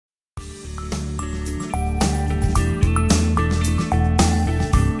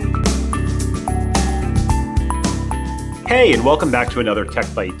Hey, and welcome back to another Tech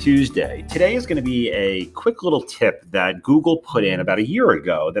Byte Tuesday. Today is going to be a quick little tip that Google put in about a year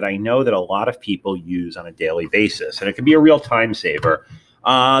ago that I know that a lot of people use on a daily basis, and it can be a real time saver.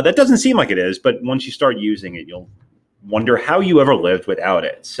 That doesn't seem like it is, but once you start using it, you'll wonder how you ever lived without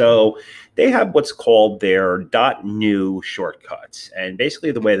it. So they have what's called their .new shortcuts. And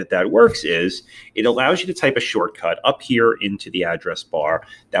basically the way that that works is it allows you to type a shortcut up here into the address bar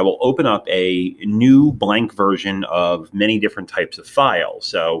that will open up a new blank version of many different types of files.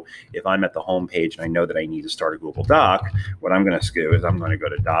 So if I'm at the home page and I know that I need to start a Google Doc, what I'm going to do is I'm going to go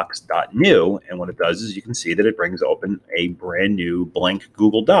to docs.new. And what it does is you can see that it brings open a brand new blank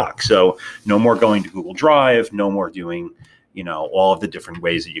Google Doc. So no more going to Google Drive, no more doing all of the different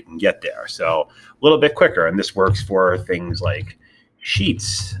ways that you can get there. So a little bit quicker. And this works for things like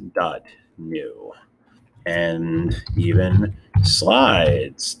sheets.new and even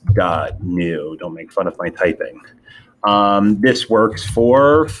slides.new. Don't make fun of my typing. This works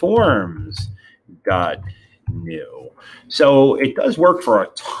for forms.new. So it does work for a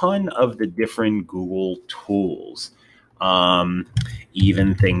ton of the different Google tools.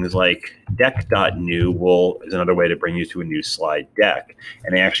 Even things like deck.new is another way to bring you to a new slide deck.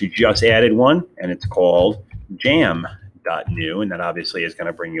 And they actually just added one, and it's called jam.new. And that obviously is going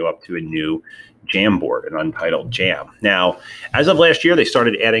to bring you up to a new Jamboard, an untitled jam. Now, as of last year, they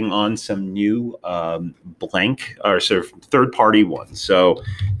started adding on some new blank or sort of third-party ones. So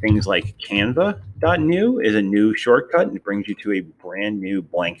things like canva.new is a new shortcut, and it brings you to a brand new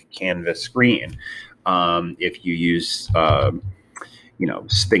blank canvas screen. If you use,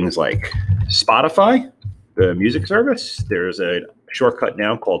 things like Spotify, the music service, there's a shortcut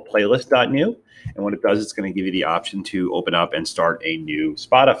now called playlist.new. And what it does, it's going to give you the option to open up and start a new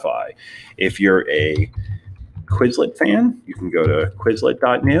Spotify. If you're a Quizlet fan, you can go to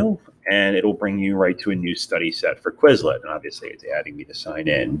quizlet.new and it'll bring you right to a new study set for Quizlet. And obviously it's asking me to sign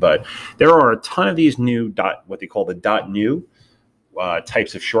in, but there are a ton of these new what they call the .new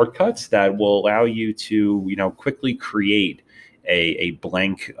types of shortcuts that will allow you to, quickly create a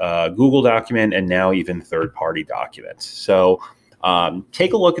blank Google document and now even third-party documents. So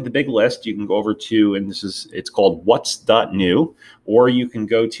take a look at the big list. You can go over to, and it's called what's.new, or you can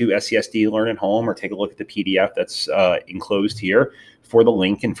go to SESD Learn at Home or take a look at the PDF that's enclosed here for the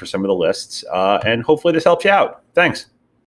link and for some of the lists. And hopefully this helps you out. Thanks.